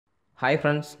Hi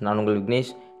friends, நான் உங்கள் விக்னேஷ்.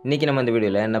 இன்றைக்கி நம்ம இந்த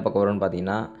வீடியோவில் என்ன பார்க்க வரோன்னு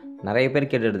பார்த்தீங்கன்னா, நிறைய பேர்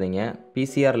கேட்டுருந்தீங்க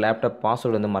பிசிஆர் லேப்டாப்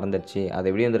பாஸ்வேர்டு வந்து மறந்துடுச்சு, அதை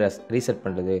எப்படி வந்து ரீசெட்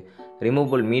பண்ணுறது,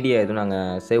 ரிமூவபிள் மீடியா எதுவும்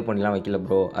நாங்கள் சேவ் பண்ணிலாம் வைக்கல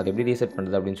ப்ரோ, அது எப்படி ரீசெட்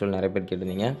பண்ணுறது அப்படின்னு சொல்லி நிறைய பேர்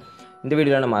கேட்டிருந்தீங்க. இந்த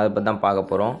வீடியோவில் நம்ம அதை பற்றி தான் பார்க்க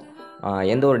போகிறோம்.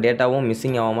 எந்த ஒரு டேட்டாவும்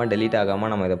மிஸ்ஸிங் ஆகாமல் டெலீட்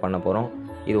ஆகாமல் நம்ம இதை பண்ண போகிறோம்.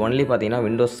 இது ஒன்லி பார்த்தீங்கன்னா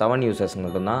விண்டோஸ் 7 யூசர்ஸ்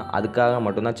மட்டும்தான், அதுக்காக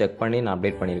மட்டும்தான் செக் பண்ணி நான்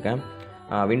அப்டேட் பண்ணியிருக்கேன்.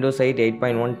 விண்டோஸ் 8,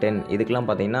 8.1, 10 இதுக்கெலாம்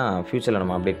பார்த்தீங்கன்னா ஃப்யூச்சரில்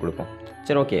நம்ம அப்டேட் கொடுப்போம்.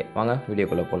 சரி, ஓகே, வாங்க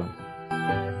வீடியோக்குள்ளே போகலாம்.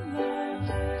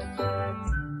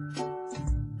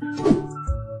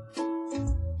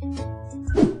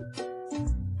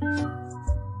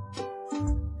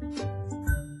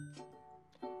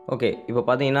 ஓகே, இப்போ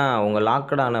பார்த்தீங்கன்னா உங்கள்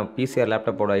லாக்கடான பிசிஆர்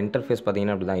லேப்டாப்போட இன்டர்ஃபேஸ்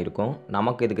பார்த்தீங்கன்னா இப்படி தான் இருக்கும்.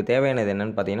 நமக்கு இதுக்கு தேவையானது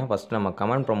என்னென்னு பார்த்தீங்கன்னா, ஃபஸ்ட்டு நம்ம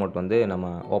கமாண்ட் ப்ரோமோட் வந்து நம்ம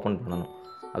ஓப்பன் பண்ணணும்.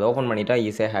 அதை ஓப்பன் பண்ணிட்டா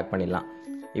ஈஸியாக ஹேக் பண்ணிடலாம்.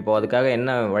 இப்போது அதுக்காக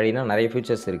என்ன வழினா, நிறைய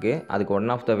ஃபீச்சர்ஸ் இருக்குது. அதுக்கு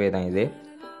ஒன் ஆஃப் த வே தான் இது.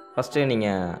 ஃபஸ்ட்டு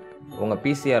நீங்கள் உங்கள்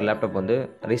பிசிஆர் லேப்டாப் வந்து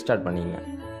ரீஸ்டார்ட் பண்ணிங்க.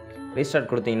 ரீஸ்டார்ட்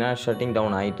கொடுத்தீங்கன்னா ஷட்டிங்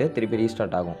டவுன் ஆகிட்டு திருப்பி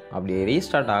ரீஸ்டார்ட் ஆகும். அப்படி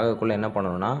ரீஸ்டார்ட் ஆகக்குள்ளே என்ன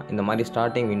பண்ணணும்னா, இந்த மாதிரி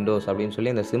ஸ்டார்டிங் விண்டோஸ் அப்படின்னு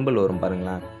சொல்லி அந்த சிம்பிள் வரும்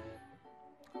பாருங்களேன்.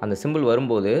 அந்த சிம்பிள்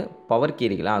வரும்போது பவர் கீ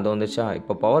இருக்கலாம், அது வந்துச்சா.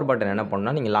 இப்போ பவர் பட்டன் என்ன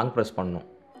பண்ணால் நீங்கள் லாங் ப்ரெஸ் பண்ணணும்.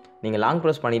 நீங்கள் லாங்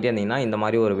ப்ரெஸ் பண்ணிகிட்டே இருந்தீங்கன்னா இந்த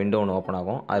மாதிரி ஒரு விண்டோ ஒன்று ஓப்பன்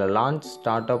ஆகும். அதில் லான்ச்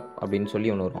ஸ்டார்ட் அப் அப்படின்னு சொல்லி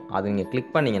ஒன்று வரும். அது நீங்கள்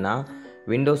கிளிக் பண்ணிங்கன்னா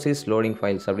விண்டோஸ் இஸ் லோடிங்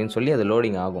ஃபைல்ஸ் அப்படின்னு சொல்லி அது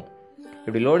லோடிங் ஆகும்.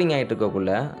 இப்படி லோடிங் ஆகிட்டு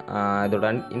இருக்கக்குள்ளே இதோட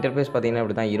இன்டர்ஃபேஸ் பார்த்திங்கன்னா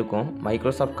இப்படி தான் இருக்கும்.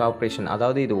 மைக்ரோசாஃப்ட் கார்ப்பரேஷன்,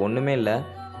 அதாவது இது ஒன்றுமே இல்லை,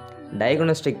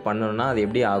 டயக்னோஸ்டிக் பண்ணணுன்னா அது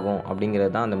எப்படி ஆகும்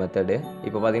அப்படிங்கிறது தான் அந்த மெத்தடு.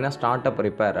 இப்போ பார்த்திங்கன்னா ஸ்டார்ட் அப்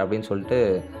ரிப்பேர் அப்படின்னு சொல்லிட்டு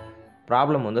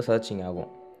ப்ராப்ளம் வந்து சர்ச்சிங் ஆகும்.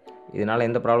 இதனால்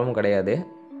எந்த ப்ராப்ளமும் கிடையாது.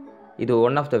 இது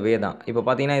ஒன் ஆஃப் த வே தான். இப்போ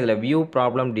பார்த்தீங்கன்னா இதில் வியூ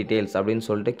ப்ராப்ளம் டீட்டெயில்ஸ் அப்படின்னு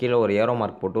சொல்லிட்டு கீழே ஒரு ஏரோ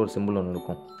மார்க் போட்டு ஒரு சிம்பிள் ஒன்று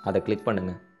இருக்கும். அதை கிளிக்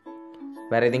பண்ணுங்கள்.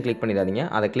 வேறு எதையும் கிளிக் பண்ணிடாதீங்க.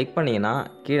 அதை கிளிக் பண்ணிங்கன்னா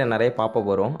கீழே நிறைய பாப்பப்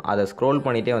வரும். அதை ஸ்க்ரோல்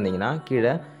பண்ணிகிட்டே வந்தீங்கன்னா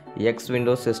கீழே எக்ஸ்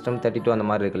விண்டோஸ் சிஸ்டம் 32 அந்த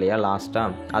மாதிரி இருக்கு இல்லையா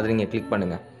லாஸ்ட்டாக, அதை நீங்கள் கிளிக்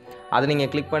பண்ணுங்கள். அதை நீங்கள்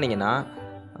கிளிக் பண்ணிங்கன்னா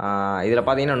இதில்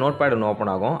பார்த்தீங்கன்னா நோட் பேட் ஒன்று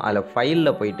ஓப்பன் ஆகும். அதில்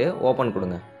ஃபைலில் போயிட்டு ஓப்பன்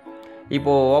கொடுங்க.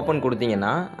 இப்போது ஓப்பன்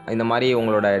கொடுத்தீங்கன்னா இந்த மாதிரி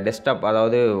உங்களோட டெஸ்க்டாப்,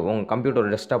 அதாவது உங்கள்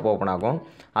கம்ப்யூட்டர் டெஸ்க்டாப் ஓப்பன் ஆகும்.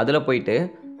 அதில் போயிட்டு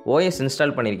ஓஎஸ்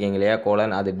இன்ஸ்டால் பண்ணியிருக்கீங்க இல்லையா,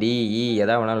 கோலன், அது டிஇ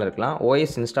எதா வேணாலும் இருக்கலாம்.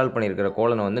 ஓஎஸ் இன்ஸ்டால் பண்ணியிருக்கிற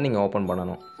கோலனை வந்து நீங்கள் ஓப்பன்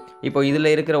பண்ணணும். இப்போ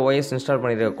இதில் இருக்கிற ஓஎஸ் இன்ஸ்டால்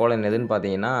பண்ணியிருக்கிற கோலன் எதுன்னு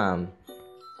பார்த்தீங்கன்னா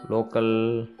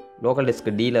லோக்கல்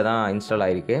டிஸ்க் டியில் தான் இன்ஸ்டால்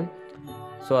ஆகிருக்கு.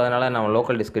 ஸோ அதனால் நான்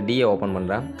லோக்கல் டிஸ்க் டியை ஓப்பன்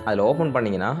பண்ணுறேன். அதில் ஓப்பன்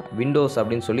பண்ணிங்கன்னா விண்டோஸ்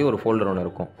அப்படின்னு சொல்லி ஒரு ஃபோல்டர் ஒன்று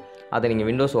இருக்கும். அதை நீங்கள்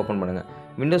விண்டோஸ் ஓப்பன் பண்ணுங்கள்.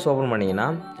 விண்டோஸ் ஓப்பன் பண்ணிங்கன்னா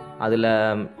அதில்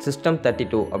சிஸ்டம்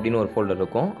 32 அப்படின்னு ஒரு ஃபோல்டர்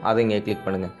இருக்கும். அதை இங்கே கிளிக்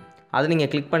பண்ணுங்கள். அதை நீங்கள்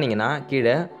கிளிக் பண்ணிங்கன்னா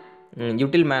கீழே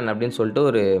யூட்டில் மேன் அப்படின்னு சொல்லிட்டு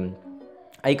ஒரு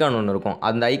ஐக்கான் ஒன்று இருக்கும்.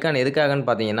 அந்த ஐக்கான் எதுக்காகன்னு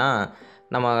பார்த்தீங்கன்னா,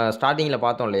 நம்ம ஸ்டார்டிங்கில்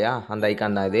பார்த்தோம் இல்லையா, அந்த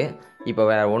ஐக்கான் தான் இது. இப்போ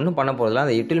வேறு ஒன்றும் பண்ண போகிறதில்ல,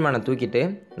 அந்த யூட்டில் மேனை தூக்கிட்டு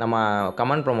நம்ம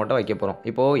கமாண்ட் ப்ரோமோட்டை வைக்க போகிறோம்.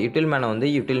 இப்போது யூட்டில் மேனை வந்து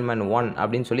யூட்டில் மேன் 1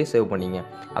 அப்படின்னு சொல்லி சேவ் பண்ணிங்க.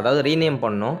 அதாவது ரீநேம்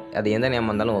பண்ணணும், அது எந்த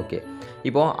நேம் வந்தாலும் ஓகே.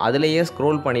 இப்போது அதிலேயே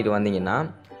ஸ்க்ரோல் பண்ணிட்டு வந்தீங்கன்னா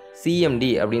சிஎம்டி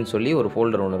அப்படின்னு சொல்லி ஒரு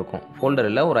ஃபோல்டர் ஒன்று இருக்கும்.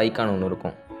 ஃபோல்டரில் ஒரு ஐக்கான் ஒன்று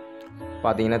இருக்கும்,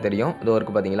 பார்த்தீங்கன்னா தெரியும், இதோ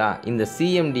இருக்குது பார்த்தீங்களா. இந்த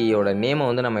சிஎம்டியோட நேமை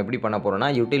வந்து நம்ம எப்படி பண்ண போகிறோம்னா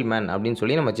யூட்டில் மேன் அப்படின்னு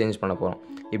சொல்லி நம்ம சேஞ்ச் பண்ண போகிறோம்.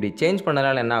 இப்படி சேஞ்ச்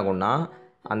பண்ணதால் என்ன ஆகும்னா,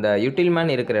 அந்த யூட்டில்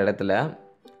மேன் இருக்கிற இடத்துல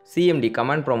சிஎம்டி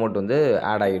கமாண்ட் ப்ரோமோட் வந்து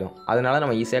ஆட் ஆகிடும். அதனால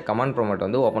நம்ம ஈஸியாக கமாண்ட் ப்ரோமோட்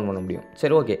வந்து ஓப்பன் பண்ண முடியும்.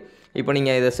 சரி, ஓகே. இப்போ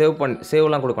நீங்கள் இதை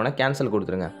சேவ்லாம் கொடுக்கணும், கேன்சல்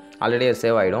கொடுத்துருங்க. ஆல்ரெடி அது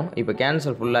சேவ் ஆகிடும். இப்போ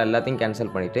கேன்சல் ஃபுல்லாக எல்லாத்தையும்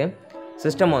கேன்சல் பண்ணிவிட்டு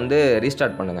சிஸ்டம் வந்து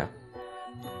ரீஸ்டார்ட் பண்ணுங்கள்.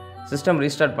 சிஸ்டம்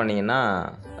ரீஸ்டார்ட் பண்ணிங்கன்னா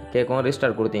கேட்கும்.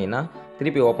 ரீஸ்டார்ட் கொடுத்தீங்கன்னா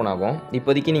திருப்பி ஓப்பன் ஆகும்.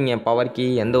 இப்போதைக்கு நீங்கள் பவர் கீ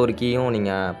எந்த ஒரு கீயும்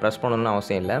நீங்கள் ப்ரெஸ் பண்ணணும்னு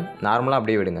அவசியம் இல்லை. நார்மலாக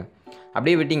அப்படியே விடுங்க.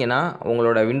 அப்படியே விட்டிங்கன்னா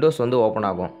உங்களோட விண்டோஸ் வந்து ஓப்பன்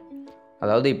ஆகும்.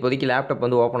 அதாவது இப்போதைக்கு லேப்டாப்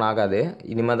வந்து ஓப்பன் ஆகாது.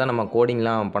 இனிமேல் தான் நம்ம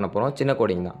கோடிங்லாம் பண்ண போகிறோம், சின்ன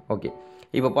கோடிங் தான். ஓகே,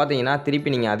 இப்போ பார்த்தீங்கன்னா திருப்பி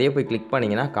நீங்கள் அதே போய் கிளிக்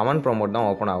பண்ணிங்கன்னா கமாண்ட் ப்ரோமோட் தான்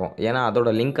ஓப்பன் ஆகும். ஏன்னா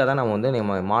அதோட லிங்க்கை தான்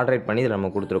நம்ம மாடரேட் பண்ணி இதில்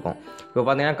நம்ம கொடுத்துருக்கோம். இப்போ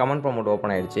பார்த்தீங்கன்னா கமாண்ட் ப்ரோமோட்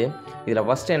ஓப்பன் ஆகிடுச்சு. இதில்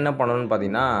ஃபஸ்ட்டு என்ன பண்ணணும்னு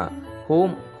பார்த்தீங்கன்னா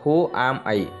who am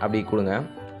I அப்படி கொடுங்க.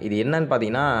 இது என்னன்னு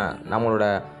பார்த்தீங்கன்னா நம்மளோட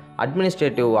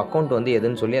அட்மினிஸ்ட்ரேட்டிவ் அக்கௌண்ட் வந்து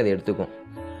எதுன்னு சொல்லி அதை எடுத்துக்கும்.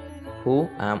 who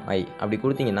am I அப்படி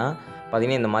கொடுத்தீங்கன்னா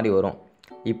பார்த்தீங்கன்னா இந்த மாதிரி வரும்.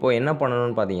 இப்போது என்ன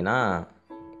பண்ணணும்னு பார்த்தீங்கன்னா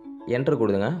என்ட்ரு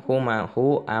கொடுங்க. who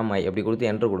am I அப்படி கொடுத்து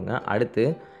என்ட்ரு கொடுங்க. அடுத்து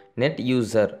நெட்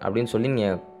யூசர் அப்படின்னு சொல்லி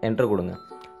நீங்கள் என்ட்ரு கொடுங்க.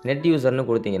 நெட் யூசர்னு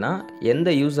கொடுத்தீங்கன்னா எந்த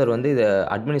யூசர் வந்து இது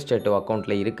அட்மினிஸ்ட்ரேட்டிவ்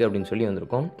அக்கௌண்ட்டில் இருக்குது அப்படின்னு சொல்லி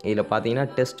வந்திருக்கும். இதில் பார்த்தீங்கன்னா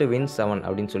டெஸ்ட் வின் 7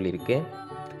 அப்படின்னு சொல்லியிருக்கு.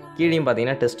 கீழேயும்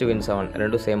பார்த்தீங்கன்னா டெஸ்ட் வின் 7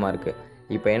 ரெண்டும் சேமாக இருக்குது.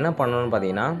 இப்போ என்ன பண்ணணும்னு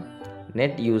பார்த்தீங்கன்னா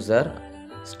நெட் யூசர்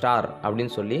ஸ்டார்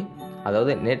அப்படின்னு சொல்லி,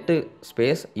 அதாவது net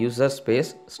space user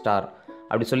space star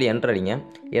அப்படி சொல்லி என்ட்ரு அடிங்க.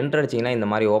 என்ட்ரு அடிச்சிங்கன்னா இந்த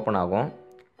மாதிரி ஓப்பன் ஆகும்.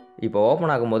 இப்போ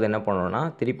ஓப்பன் ஆகும்போது என்ன பண்ணணும்னா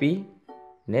திருப்பி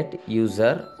net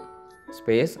user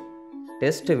space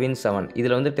test win 7,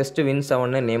 இதில் வந்து டெஸ்ட் வின்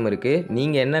 7ன்னு நேம் இருக்குது.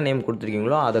 நீங்கள் என்ன நேம்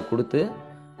கொடுத்துருக்கீங்களோ அதை கொடுத்து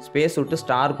ஸ்பேஸ் விட்டு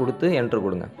ஸ்டார் கொடுத்து என்ட்ரு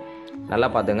கொடுங்க. நல்லா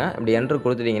பார்த்துங்க. இப்படி என்ட்ரு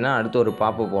கொடுத்துட்டிங்கன்னா அடுத்து ஒரு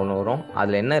பாப்பப் ஒன்று வரும்.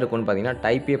 அதில் என்ன இருக்குன்னு பார்த்தீங்கன்னா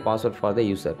type A password for the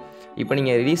user. இப்போ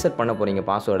நீங்கள் ரீசெட் பண்ண போகிறீங்க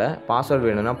பாஸ்வேர்டு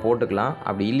வேணும்னா போட்டுக்கலாம்.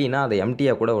 அப்படி இல்லைன்னா அதை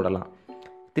எம்டியாக கூட விடலாம்.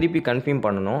 திருப்பி கன்ஃபார்ம்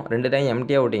பண்ணணும். 2 டைம்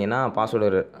எம்டியாக விட்டிங்கன்னா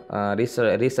பாஸ்வேர்டு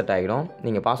ரீசெட் ஆகிடும்.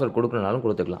 நீங்கள் பாஸ்வேர்டு கொடுக்கணுனாலும்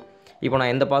கொடுத்துக்கலாம். இப்போ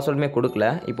நான் எந்த பாஸ்வேர்டுமே கொடுக்கல.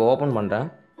 இப்போ ஓப்பன் பண்ணுறேன்.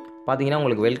 பார்த்தீங்கன்னா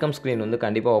உங்களுக்கு வெல்கம் ஸ்க்ரீன் வந்து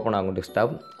கண்டிப்பாக ஓப்பன் ஆகும்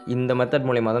டெஸ்க்டாப். இந்த மெத்தட்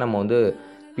மூலிமா தான் நம்ம வந்து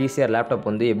பிசிஆர் லேப்டாப்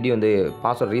வந்து எப்படி வந்து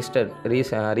பாஸ்வேர்டு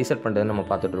ரீசெட் பண்ணுறதுன்னு நம்ம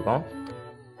பார்த்துட்ருக்கோம்.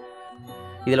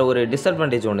 இதில் ஒரு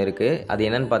டிஸ்அட்வான்டேஜ் ஒன்று இருக்குது. அது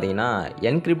என்னென்னு பார்த்தீங்கன்னா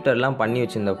என்கிரிப்டர்லாம் பண்ணி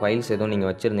வச்சுருந்த ஃபைல்ஸ் எதுவும் நீங்கள்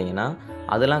வச்சுருந்தீங்கன்னா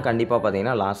அதெல்லாம் கண்டிப்பாக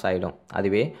பார்த்தீங்கன்னா லாஸ் ஆகிடும்.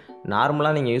 அதுவே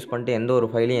நார்மலாக நீங்கள் யூஸ் பண்ணிட்டு எந்த ஒரு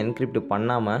ஃபைலையும் என்கிரிப்ட்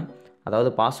பண்ணாமல், அதாவது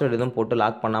பாஸ்வேர்டு எதுவும் போட்டு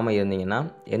லாக் பண்ணாமல் இருந்தீங்கன்னா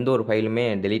எந்த ஒரு ஃபைலுமே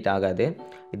டெலீட் ஆகாது.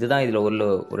 இதுதான் இதில்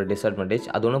ஒரு டிஸ்அட்வான்டேஜ்.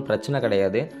 அது ஒன்றும் பிரச்சனை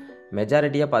கிடையாது.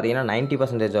 மெஜாரிட்டியாக பார்த்தீங்கன்னா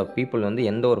 90% ஆஃப் பீப்புள் வந்து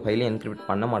எந்த ஒரு ஃபைலையும் என்கிரிப்ட்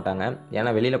பண்ண மாட்டாங்க. ஏன்னா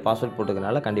வெளியில் பாஸ்வேர்ட்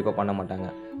போட்டதுனால கண்டிப்பாக பண்ண மாட்டாங்க.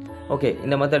 ஓகே,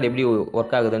 இந்த மெத்தட் எப்படி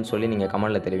ஒர்க் ஆகுதுன்னு சொல்லி நீங்கள்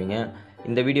கமெண்ட்டில் தெரிவிங்க.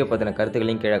 இந்த வீடியோ பற்றின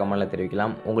கருத்துக்களையும் கீழே கமெண்ட்டில்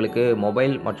தெரிவிக்கலாம். உங்களுக்கு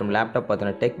மொபைல் மற்றும் லேப்டாப்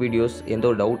பற்றின டெக் வீடியோஸ் எந்த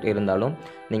ஒரு டவுட் இருந்தாலும்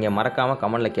நீங்கள் மறக்காமல்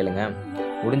கமெண்ட்டில் கேளுங்க.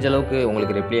 முடிஞ்ச அளவுக்கு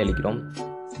உங்களுக்கு ரிப்ளை அளிக்கிறோம்.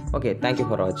 ஓகே, தேங்க்யூ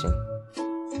ஃபார் வாட்சிங்.